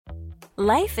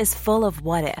Life is full of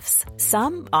what-ifs.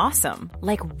 Some awesome,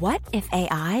 like what if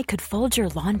AI could fold your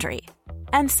laundry?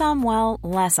 And some, well,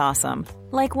 less awesome,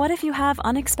 like what if you have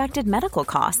unexpected medical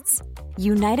costs?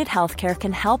 United Healthcare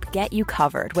can help get you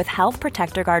covered with Health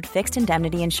Protector Guard fixed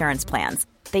indemnity insurance plans.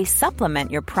 They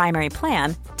supplement your primary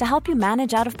plan to help you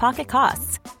manage out-of-pocket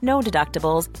costs. No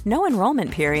deductibles, no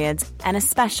enrollment periods, and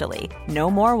especially no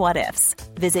more what-ifs.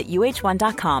 Visit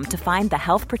uh1.com to find the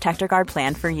Health Protector Guard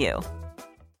plan for you.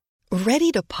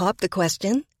 Ready to pop the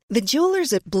question? The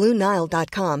jewelers at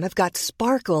BlueNile.com have got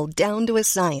sparkle down to a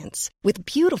science with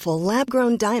beautiful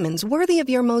lab-grown diamonds worthy of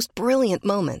your most brilliant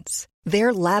moments.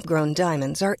 Their lab-grown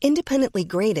diamonds are independently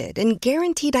graded and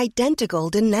guaranteed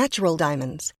identical to natural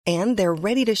diamonds, and they're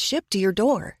ready to ship to your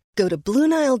door. Go to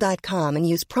BlueNile.com and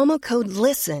use promo code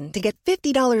LISTEN to get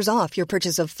 $50 off your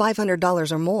purchase of $500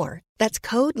 or more. That's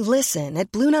code LISTEN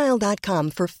at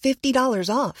BlueNile.com for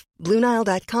 $50 off.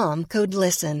 BlueNile.com, code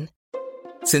LISTEN.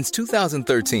 Since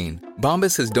 2013,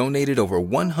 Bombas has donated over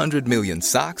 100 million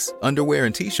socks, underwear,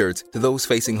 and T-shirts to those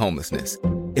facing homelessness.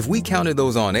 If we counted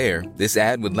those on air, this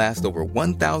ad would last over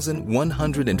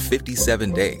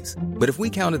 1,157 days. But if we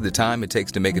counted the time it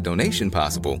takes to make a donation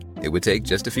possible, it would take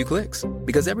just a few clicks.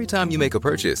 Because every time you make a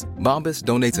purchase, Bombas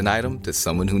donates an item to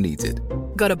someone who needs it.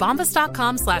 Go to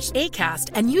bombas.com/ACAST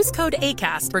and use code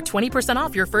ACAST for 20%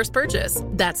 off your first purchase.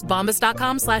 That's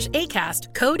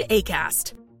bombas.com/ACAST, code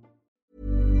ACAST.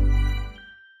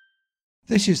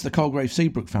 This is the Colgrave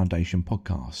Seabrook Foundation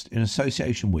podcast in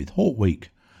association with Hort Week,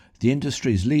 the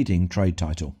industry's leading trade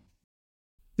title.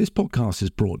 This podcast is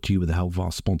brought to you with the help of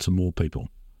our sponsor More People,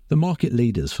 the market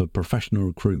leaders for professional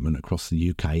recruitment across the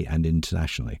UK and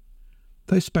internationally.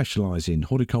 They specialise in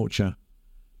horticulture,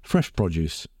 fresh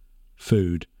produce,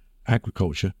 food,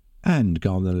 agriculture and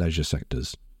garden and leisure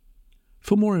sectors.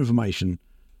 For more information,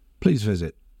 please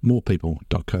visit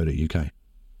morepeople.co.uk.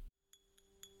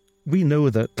 We know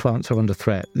that plants are under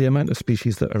threat. The amount of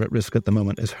species that are at risk at the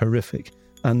moment is horrific,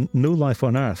 and no life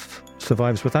on Earth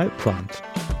survives without plants.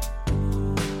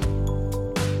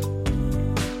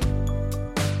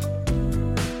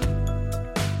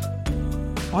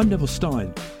 I'm Neville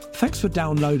Stein. Thanks for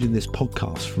downloading this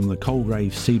podcast from the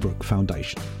Colgrave Seabrook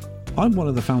Foundation. I'm one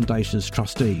of the Foundation's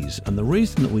trustees, and the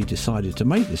reason that we decided to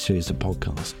make this series of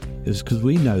podcasts is because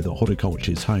we know that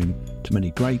horticulture is home to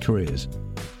many great careers,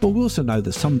 but we also know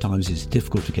that sometimes it's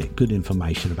difficult to get good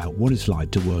information about what it's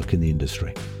like to work in the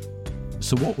industry.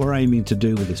 So what we're aiming to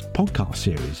do with this podcast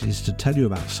series is to tell you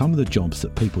about some of the jobs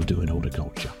that people do in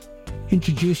horticulture,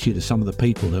 introduce you to some of the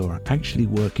people who are actually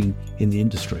working in the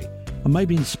industry, and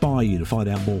maybe inspire you to find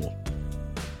out more.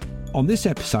 On this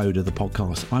episode of the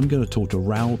podcast, I'm going to talk to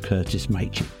Raoul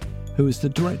Curtis-Machin, who is the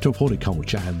Director of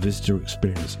Horticulture and Visitor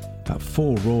Experience at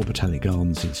 4 Royal Botanic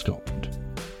Gardens in Scotland.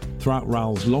 Throughout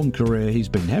Raoul's long career, he's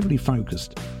been heavily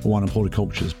focused on one of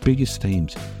horticulture's biggest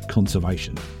themes,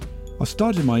 conservation. I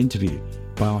started my interview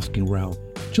by asking Raoul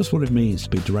just what it means to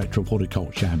be Director of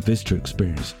Horticulture and Visitor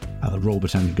Experience at the Royal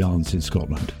Botanic Gardens in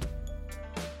Scotland.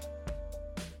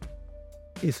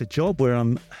 It's a job where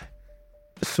I'm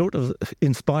sort of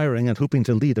inspiring and hoping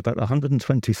to lead about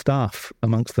 120 staff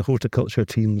amongst the horticulture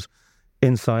teams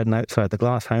inside and outside the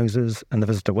glass houses and the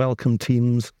visitor welcome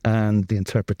teams and the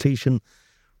interpretation.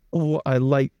 What I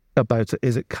like about it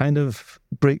is it kind of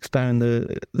breaks down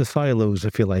the silos,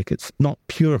 if you like. It's not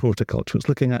pure horticulture. It's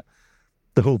looking at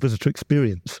the whole visitor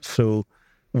experience. So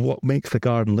what makes the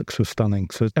garden look so stunning?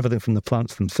 So everything from the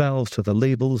plants themselves to the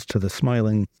labels to the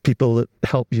smiling people that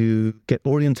help you get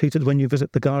orientated when you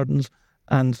visit the gardens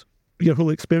and your whole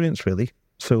experience, really.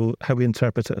 So how we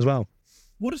interpret it as well.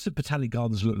 What does the Botanic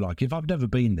Gardens look like? If I've never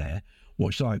been there,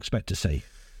 what should I expect to see?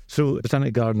 So the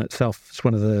Botanic Garden itself is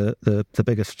one of the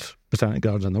biggest botanic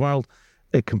gardens in the world.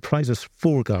 It comprises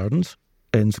 4 gardens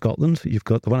in Scotland. You've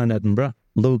got the one in Edinburgh,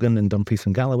 Logan in Dumfries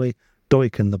and Galloway,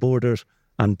 Doik in the Borders,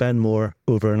 and Benmore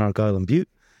over in Argyll and Bute.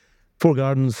 4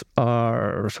 gardens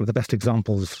are some of the best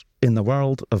examples in the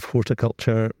world of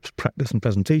horticulture practice and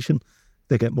presentation.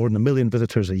 They get more than 1 million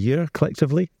visitors a year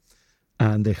collectively,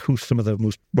 and they host some of the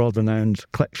most world-renowned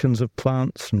collections of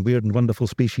plants and weird and wonderful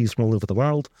species from all over the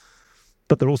world.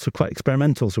 But they're also quite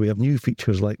experimental, so we have new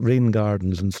features like rain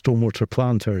gardens and stormwater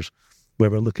planters, where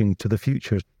we're looking to the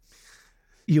future.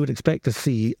 You would expect to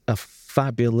see a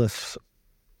fabulous,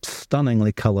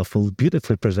 stunningly colourful,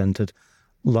 beautifully presented,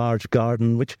 large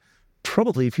garden, which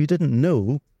probably, if you didn't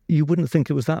know, you wouldn't think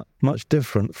it was that much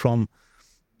different from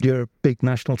your big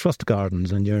National Trust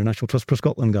gardens and your National Trust for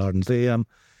Scotland gardens.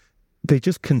 They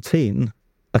just contain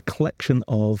a collection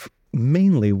of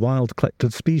mainly wild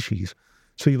collected species.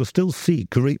 So you will still see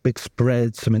great big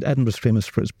spreads. I mean, Edinburgh's famous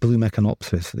for its blue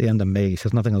Echinopsis at the end of May.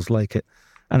 There's nothing else like it.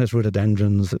 and it's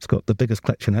rhododendrons. It's got the biggest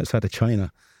collection outside of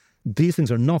China. These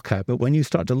things are knockout, but when you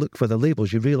start to look for the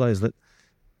labels, you realise that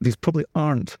these probably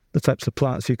aren't the types of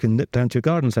plants you can nip down to your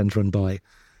garden centre and buy.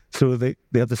 So they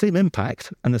have the same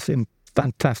impact and the same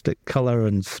fantastic colour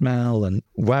and smell and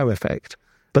wow effect,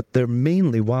 but they're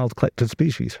mainly wild collected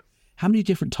species. How many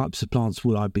different types of plants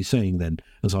will I be seeing then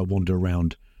as I wander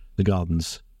around the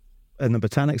gardens? In the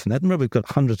botanics in Edinburgh, we've got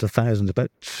hundreds of thousands,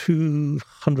 about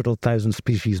 200,000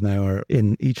 species now are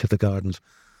in each of the gardens,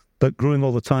 but growing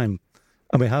all the time.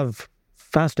 And we have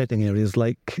fascinating areas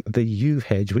like the yew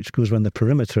hedge, which goes around the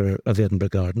perimeter of the Edinburgh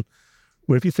Garden,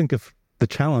 where if you think of the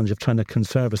challenge of trying to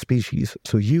conserve a species,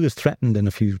 so yew is threatened in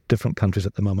a few different countries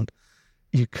at the moment,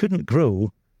 you couldn't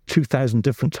grow 2,000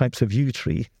 different types of yew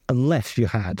tree unless you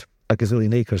had a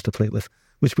gazillion acres to play with,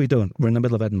 which we don't. We're in the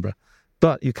middle of Edinburgh.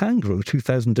 But you can grow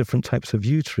 2,000 different types of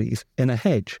yew trees in a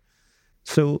hedge.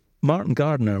 So Martin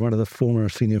Gardner, one of the former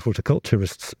senior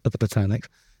horticulturists at the Botanics,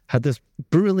 had this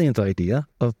brilliant idea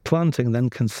of planting and then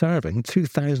conserving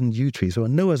 2,000 yew trees, or a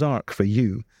Noah's Ark for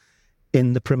yew,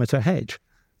 in the perimeter hedge.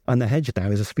 And the hedge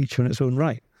now is a feature in its own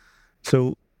right.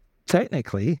 So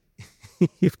technically,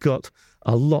 you've got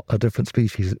a lot of different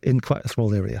species in quite a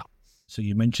small area. So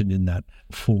you mentioned in that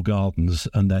 4 gardens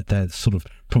and that they're sort of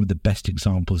probably the best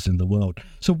examples in the world.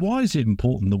 So why is it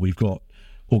important that we've got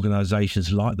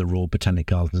organisations like the Royal Botanic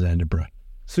Gardens in Edinburgh?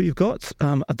 So you've got,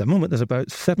 at the moment, there's about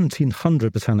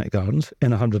 1,700 botanic gardens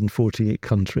in 148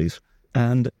 countries.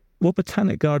 And what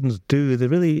botanic gardens do, they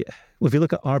really, if you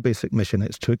look at our basic mission,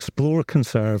 it's to explore,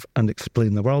 conserve and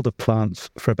explain the world of plants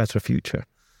for a better future.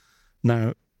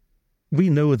 Now, we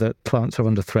know that plants are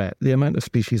under threat. The amount of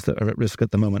species that are at risk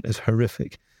at the moment is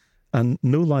horrific. And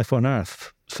no life on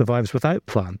Earth survives without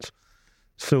plants.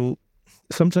 So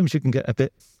sometimes you can get a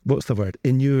bit,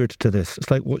 inured to this. It's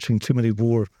like watching too many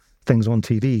war things on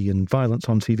TV and violence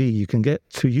on TV. You can get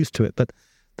too used to it, but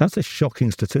that's a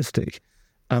shocking statistic.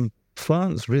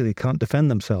 Plants really can't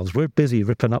defend themselves. We're busy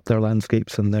ripping up their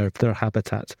landscapes and their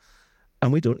habitats,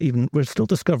 and we're still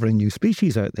discovering new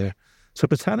species out there. So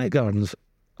botanic gardens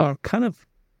are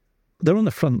they're on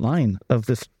the front line of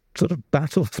this sort of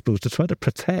battle, I suppose, to try to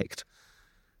protect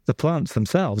the plants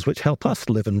themselves, which help us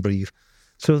live and breathe.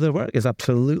 So their work is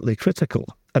absolutely critical,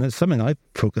 and it's something I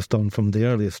focused on from the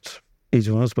earliest age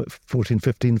when I was about 14,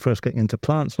 15, first getting into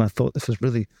plants, and I thought this is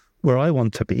really where I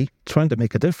want to be, trying to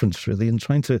make a difference really, and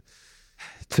trying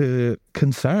to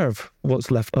conserve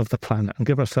what's left of the planet and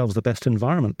give ourselves the best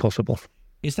environment possible.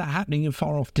 Is that happening in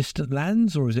far off distant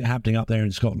lands, or is it happening up there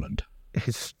in Scotland?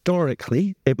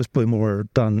 Historically, it was probably more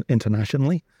done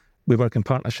internationally. We work in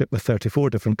partnership with 34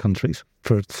 different countries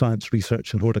for science,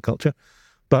 research and horticulture,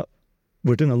 but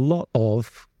we're doing a lot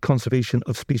of conservation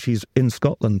of species in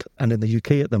Scotland and in the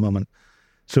UK at the moment.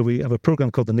 So we have a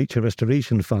programme called the Nature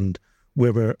Restoration Fund,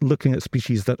 where we're looking at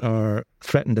species that are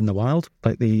threatened in the wild,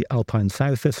 like the alpine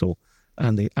sow thistle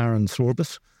and the aran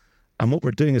sorbus. And what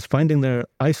we're doing is finding their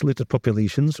isolated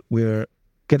populations. We're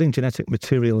getting genetic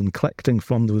material and collecting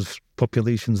from those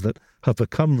populations that have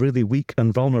become really weak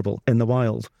and vulnerable in the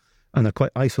wild, and they're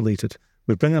quite isolated.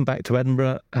 We bring them back to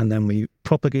Edinburgh, and then we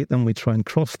propagate them. We try and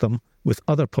cross them with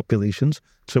other populations.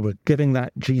 So we're giving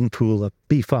that gene pool a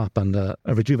beef up and a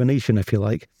rejuvenation, if you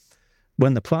like.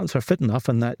 When the plants are fit enough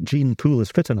and that gene pool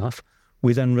is fit enough,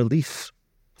 we then release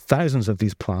thousands of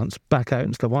these plants back out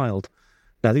into the wild.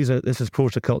 Now, this is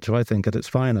horticulture, I think, at its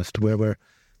finest, where we're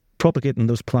propagating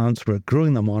those plants, we're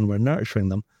growing them on, we're nurturing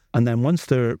them, and then once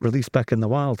they're released back in the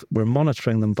wild, we're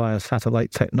monitoring them via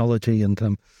satellite technology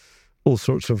and all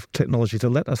sorts of technology to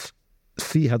let us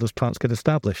see how those plants get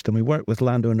established. And we work with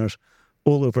landowners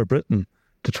all over Britain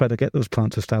to try to get those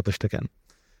plants established again.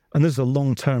 And this is a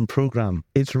long-term programme.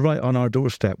 It's right on our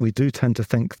doorstep. We do tend to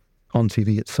think on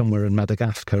TV it's somewhere in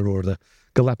Madagascar or the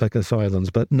Galapagos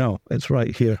Islands, but no, it's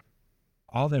right here.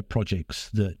 Are there projects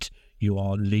that you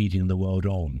are leading the world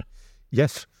on?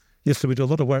 Yes, so we do a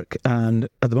lot of work, and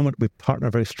at the moment we partner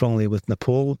very strongly with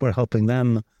Nepal. We're helping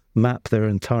them map their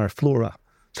entire flora.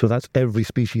 So that's every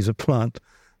species of plant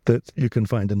that you can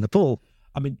find in Nepal.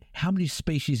 I mean, how many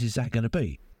species is that going to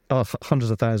be? Oh,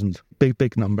 hundreds of thousands.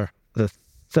 Big number. The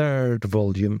third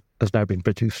volume has now been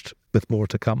produced, with more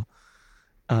to come.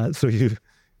 And to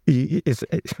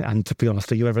be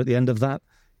honest, are you ever at the end of that?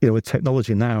 With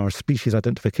technology now, our species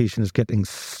identification is getting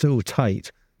so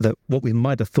tight that what we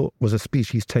might have thought was a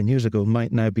species 10 years ago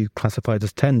might now be classified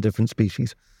as 10 different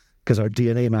species because our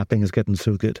DNA mapping is getting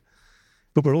so good.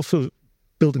 But we're also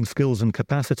building skills and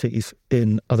capacities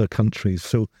in other countries.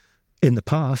 So in the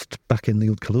past, back in the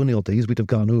old colonial days, we'd have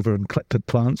gone over and collected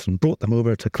plants and brought them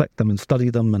over to collect them and study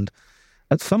them. And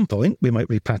at some point, we might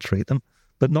repatriate them.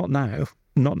 But not now.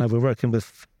 Not now. We're working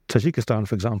with Tajikistan,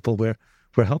 for example, where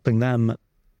we're helping them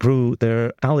grow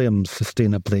their alliums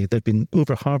sustainably. They've been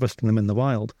over-harvesting them in the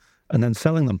wild and then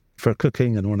selling them for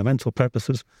cooking and ornamental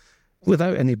purposes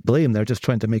without any blame. They're just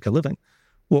trying to make a living.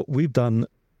 What we've done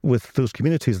with those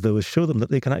communities, though, is show them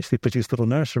that they can actually produce little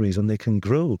nurseries and they can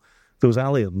grow those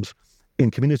alliums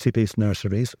in community-based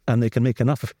nurseries, and they can make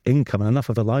enough income and enough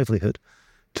of a livelihood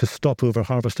to stop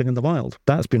over-harvesting in the wild.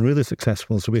 That's been really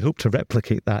successful, so we hope to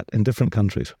replicate that in different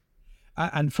countries.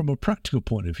 And from a practical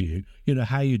point of view,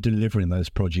 how are you delivering those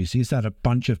produce? Is that a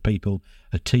bunch of people,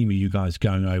 a team of you guys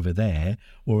going over there,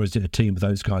 or is it a team of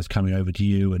those guys coming over to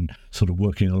you and sort of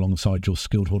working alongside your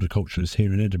skilled horticulturists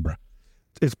here in Edinburgh?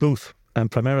 It's both, and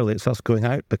primarily it's us going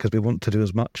out because we want to do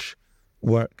as much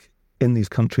work in these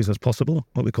countries as possible,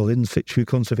 what we call in situ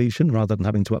conservation, rather than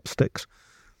having to up sticks.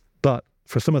 But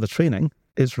for some of the training,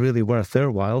 it's really worth their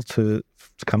while to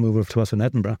come over to us in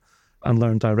Edinburgh and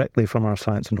learn directly from our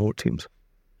science and hort teams.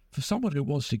 For someone who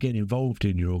wants to get involved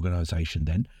in your organisation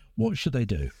then, what should they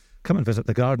do? Come and visit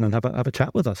the garden and have a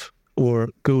chat with us, or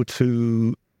go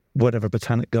to whatever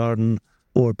botanic garden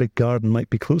or big garden might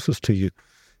be closest to you.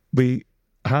 We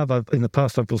have, in the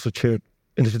past, I've also chaired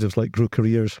initiatives like Grow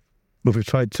Careers, where we've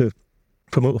tried to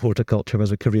promote horticulture as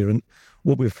a career. And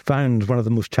what we've found, one of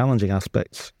the most challenging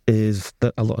aspects, is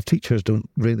that a lot of teachers don't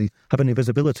really have any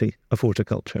visibility of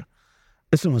horticulture.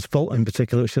 It's no one's fault in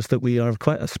particular, it's just that we are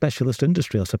quite a specialist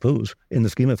industry, I suppose, in the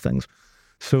scheme of things.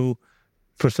 So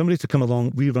for somebody to come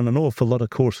along, we run an awful lot of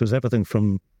courses, everything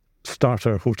from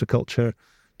starter horticulture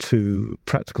to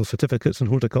practical certificates in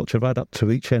horticulture, right up to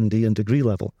HND and degree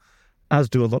level, as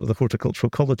do a lot of the horticultural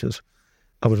colleges.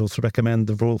 I would also recommend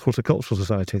the Royal Horticultural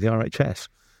Society, the RHS.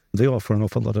 They offer an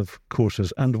awful lot of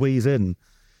courses and ways in.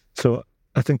 So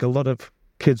I think a lot of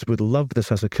kids would love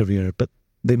this as a career, but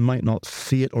they might not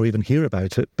see it or even hear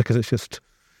about it because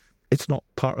it's not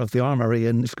part of the armoury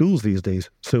in schools these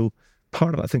days. So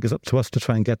part of it, I think, is up to us to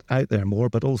try and get out there more.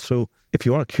 But also, if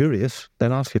you are curious,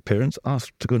 then ask your parents,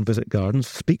 ask to go and visit gardens,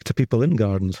 speak to people in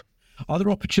gardens. Are there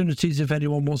opportunities if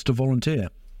anyone wants to volunteer?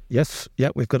 Yes,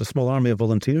 we've got a small army of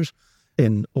volunteers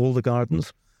in all the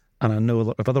gardens. And I know a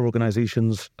lot of other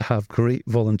organisations have great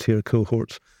volunteer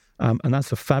cohorts. And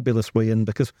that's a fabulous way in,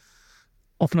 because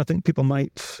often I think people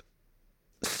might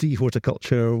see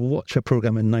horticulture, watch a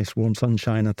programme in nice warm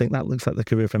sunshine and think that looks like the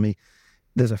career for me.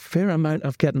 There's a fair amount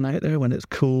of getting out there when it's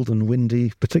cold and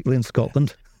windy, particularly in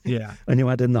Scotland. Yeah. And you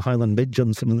add in the Highland Midge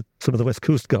and some of the West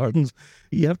Coast gardens,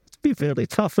 you have to be fairly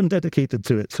tough and dedicated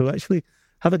to it. So actually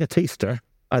having a taster,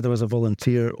 either as a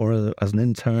volunteer or as an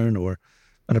intern or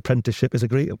an apprenticeship, is a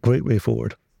great way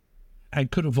forward. And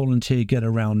could a volunteer get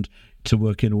around to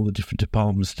work in all the different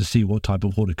departments to see what type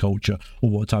of horticulture or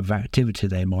what type of activity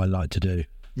they might like to do?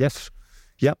 Yes.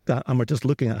 Yep. And we're just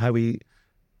looking at how we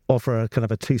offer a kind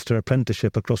of a taster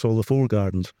apprenticeship across all the 4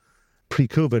 gardens.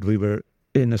 Pre-COVID, we were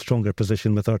in a stronger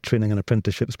position with our training and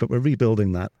apprenticeships, but we're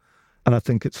rebuilding that. And I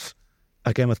think it's,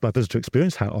 again, with my visitor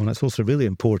experience hat on, it's also really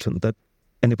important that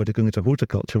anybody going into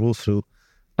horticulture also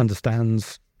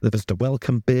understands the visitor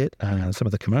welcome bit and some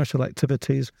of the commercial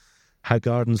activities, how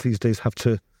gardens these days have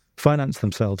to finance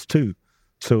themselves too.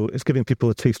 So it's giving people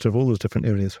a taster of all those different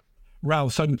areas.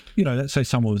 Raoul, so, let's say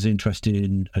someone was interested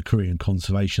in a career in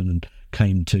conservation and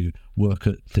came to work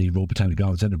at the Royal Botanical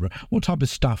Gardens, Edinburgh. What type of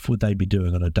stuff would they be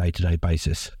doing on a day-to-day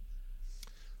basis?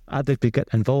 They'd be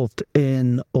getting involved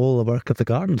in all the work of the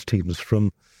gardens teams,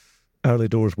 from early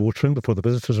doors watering before the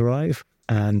visitors arrive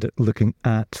and looking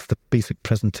at the basic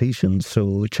presentations,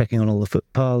 so checking on all the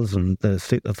footpaths and the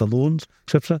state of the lawns,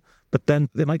 etc. But then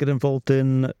they might get involved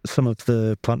in some of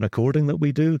the plant recording that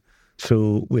we do.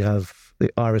 So we have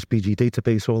the RBG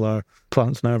database, all our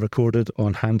plants now recorded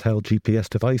on handheld GPS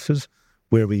devices,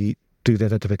 where we do the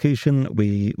identification.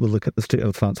 We will look at the state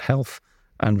of the plant's health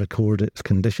and record its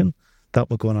condition. That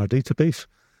will go on our database.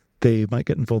 They might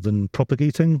get involved in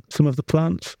propagating some of the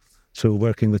plants, so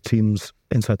working with teams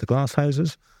inside the glass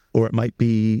houses, or it might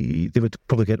be they would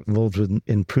probably get involved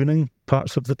in pruning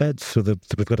parts of the beds, so that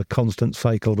we've got a constant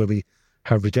cycle where we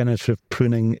have regenerative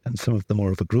pruning in some of the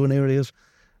more overgrown areas.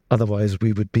 Otherwise,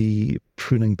 we would be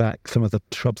pruning back some of the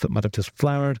shrubs that might have just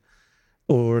flowered,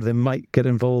 or they might get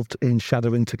involved in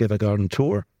shadowing to give a garden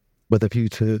tour with a view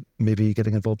to maybe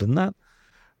getting involved in that.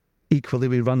 Equally,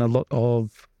 we run a lot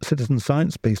of citizen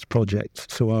science-based projects.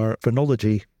 So our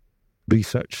phrenology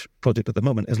research project at the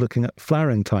moment is looking at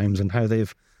flowering times and how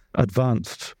they've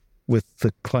advanced with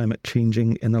the climate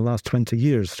changing in the last 20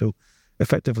 years. So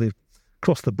effectively,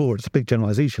 across the board, it's a big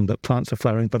generalisation, but plants are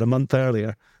flowering but a month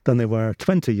earlier than they were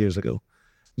 20 years ago.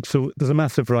 So there's a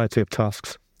massive variety of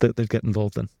tasks that they'd get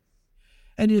involved in.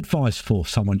 Any advice for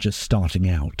someone just starting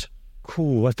out?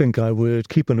 Cool. I think I would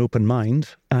keep an open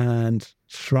mind and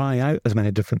try out as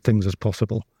many different things as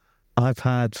possible. I've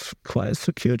had quite a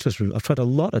circuitous route. I've tried a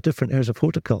lot of different areas of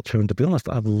horticulture, and to be honest,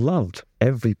 I've loved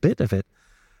every bit of it.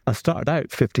 I started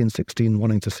out 15, 16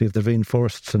 wanting to save the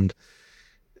rainforests, and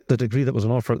the degree that was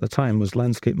on offer at the time was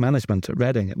landscape management at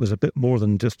Reading. It was a bit more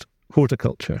than just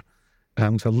horticulture.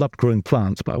 So I loved growing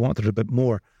plants, but I wanted a bit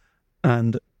more.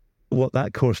 And what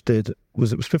that course did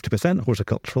was it was 50%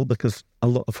 horticultural, because a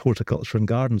lot of horticulture and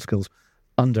garden skills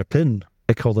underpin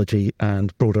ecology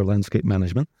and broader landscape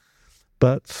management.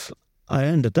 But I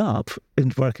ended up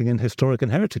working in historic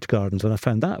and heritage gardens, and I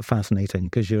found that fascinating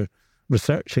because you're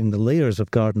researching the layers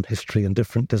of garden history and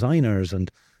different designers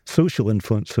and social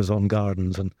influences on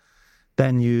gardens. And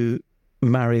then you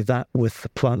marry that with the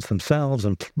plants themselves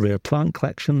and rare plant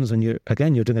collections, and you're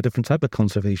doing a different type of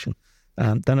conservation.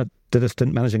 Then I did a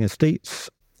stint managing estates.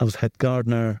 I was head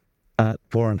gardener at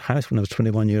Warren House when I was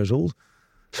 21 years old.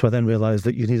 So I then realised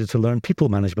that you needed to learn people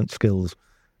management skills.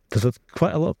 There's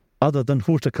quite a lot other than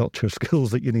horticulture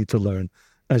skills that you need to learn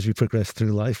as you progress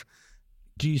through life.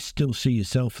 Do you still see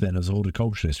yourself then as a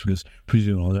horticulturist? Because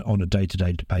presumably on a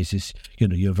day-to-day basis,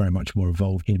 you're very much more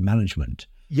involved in management.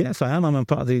 Yes, I am. I'm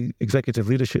part of the executive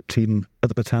leadership team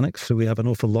at the Botanics, so we have an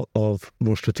awful lot of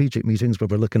more strategic meetings where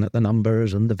we're looking at the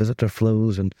numbers and the visitor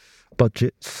flows and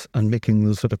budgets and making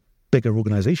those sort of bigger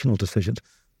organisational decisions.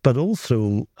 But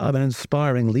also, I'm an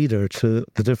inspiring leader to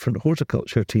the different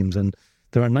horticulture teams, and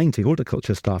there are 90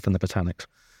 horticulture staff in the Botanics.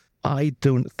 I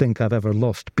don't think I've ever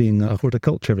lost being a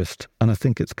horticulturist, and I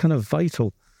think it's kind of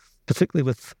vital, particularly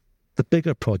with the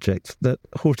bigger projects, that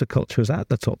horticulture is at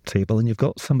the top table and you've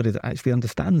got somebody that actually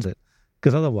understands it.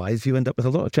 Because otherwise you end up with a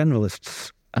lot of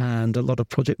generalists and a lot of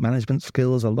project management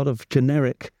skills, a lot of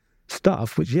generic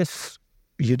stuff, which yes,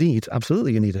 you need,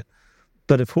 absolutely you need it.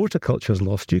 But if horticulture is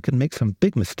lost, you can make some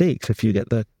big mistakes. If you get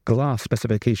the glass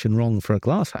specification wrong for a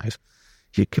glass house,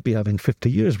 you could be having 50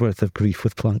 years worth of grief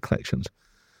with plant collections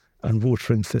and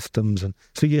watering systems. And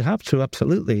so you have to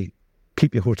absolutely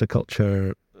keep your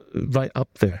horticulture right up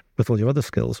there with all your other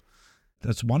skills.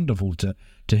 That's wonderful to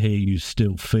hear you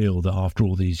still feel that after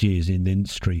all these years in the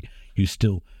industry, you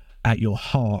still, at your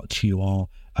heart, you are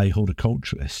a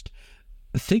horticulturist.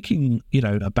 Thinking,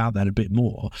 about that a bit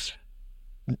more,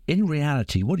 in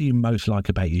reality, what do you most like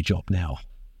about your job now?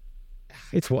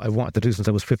 It's what I wanted to do since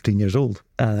I was 15 years old.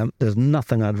 There's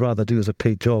nothing I'd rather do as a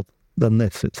paid job than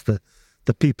this. It's the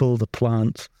people, the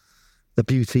plants, the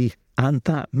beauty, and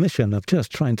that mission of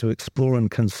just trying to explore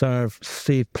and conserve,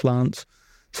 save plants,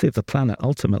 save the planet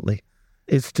ultimately.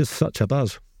 It's just such a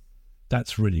buzz.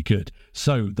 That's really good.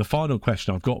 So the final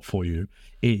question I've got for you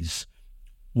is,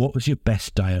 what was your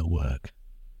best day at work?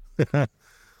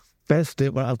 Best day?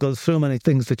 Well, I've got so many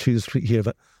things to choose here,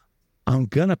 but I'm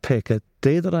going to pick a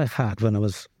day that I had when I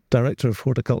was Director of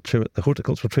Horticulture at the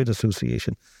Horticultural Trade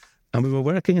Association. And we were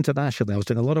working internationally. I was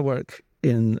doing a lot of work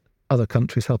in other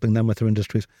countries, helping them with their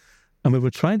industries. And we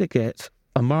were trying to get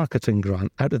a marketing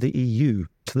grant out of the EU.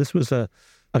 So this was a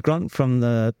grant from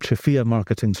the Trifia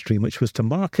marketing stream, which was to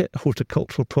market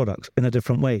horticultural products in a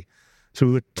different way. So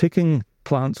we were taking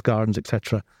plants, gardens,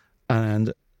 etc.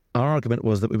 And our argument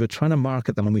was that we were trying to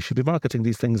market them, and we should be marketing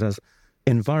these things as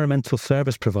environmental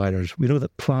service providers. We know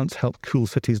that plants help cool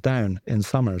cities down in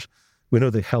summers. We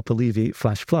know they help alleviate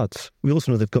flash floods. We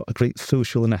also know they've got a great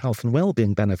social and a health and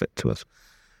well-being benefit to us.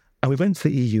 And we went to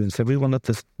the EU and said we wanted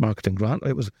this marketing grant.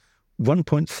 It was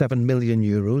 1.7 million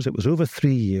euros. It was over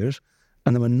 3 years.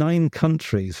 And there were 9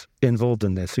 countries involved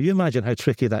in this. So you imagine how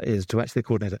tricky that is to actually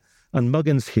coordinate it. And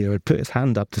Muggins here had put his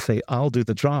hand up to say, I'll do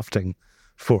the drafting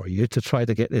for you to try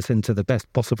to get this into the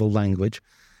best possible language.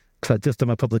 Because I'd just done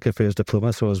my public affairs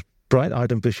diploma, so I was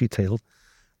bright-eyed and bushy-tailed.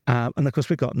 And of course,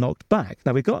 we got knocked back.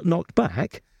 Now, we got knocked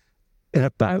back in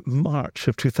about March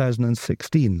of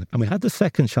 2016. And we had the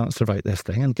second chance to write this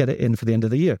thing and get it in for the end of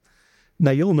the year.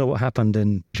 Now, you'll know what happened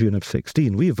in June of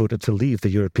 16. We voted to leave the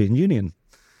European Union.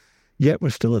 Yet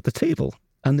we're still at the table.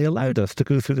 And they allowed us to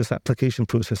go through this application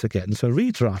process again. So I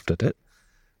redrafted it.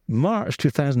 March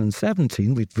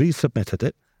 2017, we'd resubmitted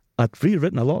it. I'd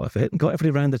rewritten a lot of it and got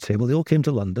everybody around the table. They all came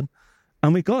to London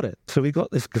and we got it. So we got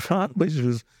this grant, which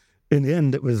was, in the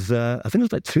end, it was, I think it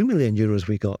was like 2 million euros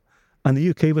we got. And the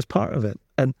UK was part of it.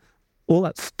 And all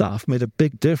that stuff made a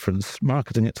big difference,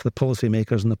 marketing it to the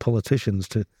policymakers and the politicians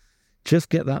to just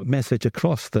get that message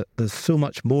across that there's so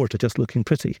much more to just looking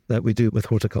pretty that we do with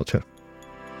horticulture.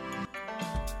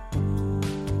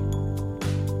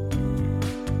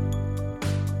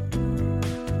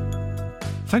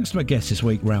 Thanks to my guest this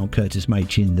week, Raoul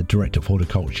Curtis-Machin, the Director of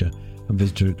Horticulture and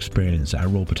Visitor Experience at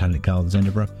Royal Botanic Gardens,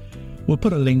 Edinburgh. We'll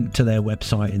put a link to their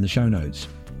website in the show notes.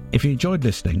 If you enjoyed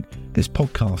listening, this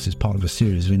podcast is part of a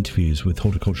series of interviews with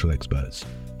horticultural experts.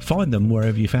 Find them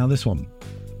wherever you found this one.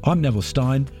 I'm Neville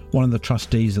Stein, one of the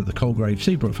trustees at the Colgrave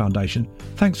Seabrook Foundation.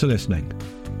 Thanks for listening.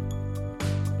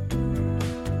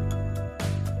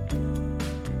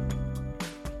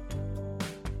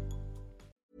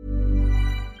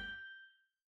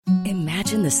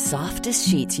 Imagine the softest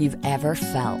sheets you've ever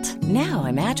felt. Now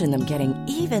imagine them getting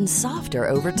even softer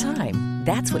over time.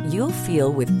 That's what you'll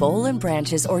feel with Boll &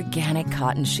 Branch's organic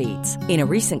cotton sheets. In a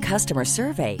recent customer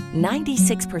survey,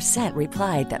 96%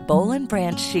 replied that Boll &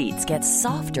 Branch sheets get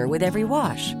softer with every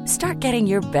wash. Start getting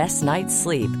your best night's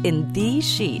sleep in these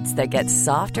sheets that get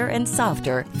softer and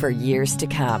softer for years to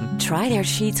come. Try their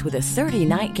sheets with a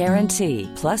 30-night guarantee.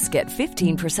 Plus, get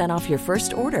 15% off your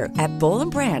first order at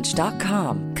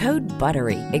bollandbranch.com. Code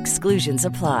BUTTERY. Exclusions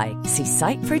apply. See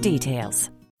site for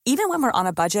details. Even when we're on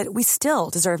a budget, we still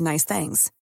deserve nice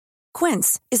things.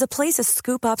 Quince is a place to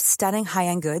scoop up stunning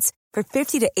high-end goods for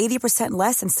 50 to 80%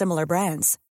 less than similar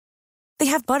brands. They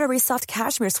have buttery soft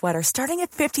cashmere sweaters starting at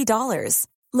 $50,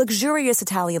 luxurious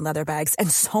Italian leather bags,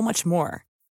 and so much more.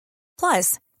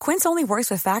 Plus, Quince only works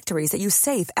with factories that use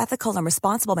safe, ethical, and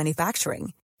responsible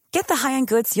manufacturing. Get the high-end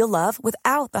goods you'll love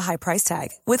without the high price tag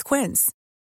with Quince.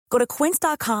 Go to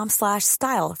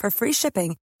quince.com/style for free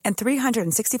shipping and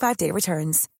 365-day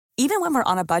returns. Even when we're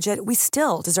on a budget, we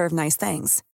still deserve nice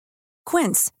things.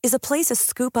 Quince is a place to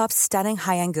scoop up stunning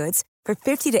high-end goods for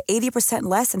 50 to 80%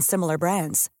 less than similar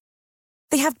brands.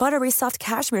 They have buttery soft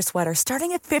cashmere sweaters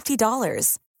starting at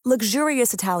 $50,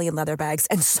 luxurious Italian leather bags,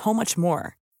 and so much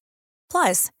more.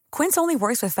 Plus, Quince only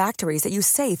works with factories that use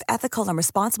safe, ethical, and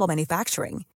responsible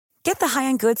manufacturing. Get the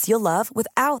high-end goods you'll love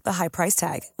without the high price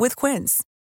tag with Quince.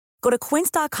 Go to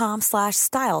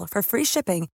quince.com/style for free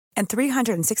shipping and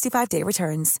 365-day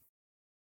returns.